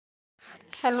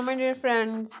Hello, my dear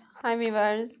friends. Hi,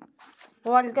 viewers.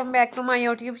 Welcome back to my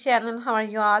YouTube channel. How are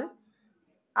you all?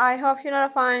 I hope you are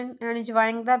fine and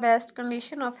enjoying the best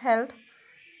condition of health.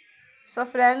 So,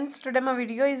 friends, today my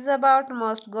video is about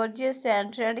most gorgeous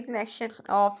and trendy collection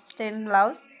of stained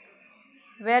blouse.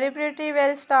 Very pretty,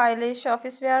 very stylish,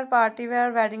 office wear, party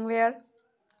wear, wedding wear.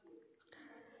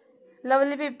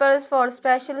 Lovely peoples for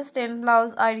special stained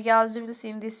blouse ideas you will see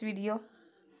in this video.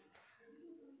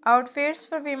 Outfits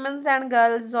for women and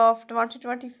girls of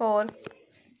 2024.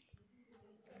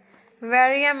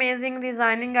 Very amazing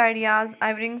designing ideas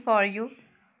I bring for you.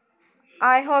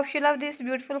 I hope you love this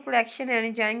beautiful collection and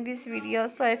enjoying this video.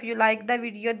 So if you like the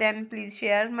video, then please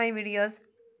share my videos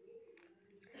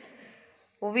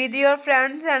with your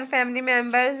friends and family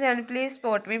members, and please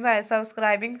support me by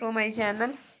subscribing to my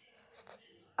channel.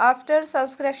 After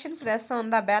subscription, press on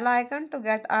the bell icon to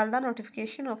get all the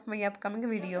notification of my upcoming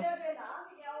video.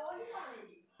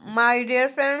 My dear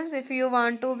friends, if you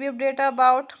want to be updated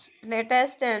about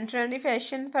latest and trendy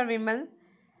fashion for women,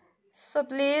 so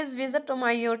please visit to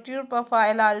my YouTube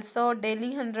profile. Also, daily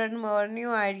 100 more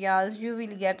new ideas you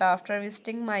will get after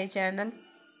visiting my channel.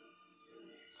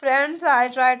 Friends, I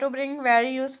try to bring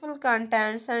very useful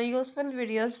contents and useful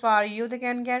videos for you. They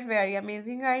can get very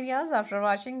amazing ideas after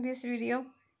watching this video.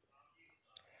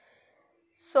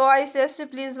 So I suggest you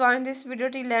please watch this video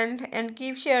till end and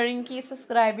keep sharing, keep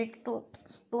subscribing to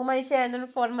my channel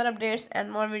for more updates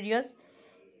and more videos.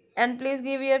 And please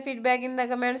give your feedback in the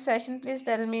comment section. Please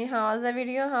tell me how was the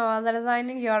video, how was the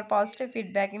designing. Your positive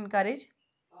feedback encourage.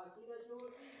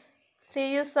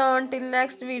 See you soon till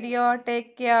next video.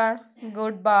 Take care.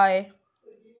 Goodbye.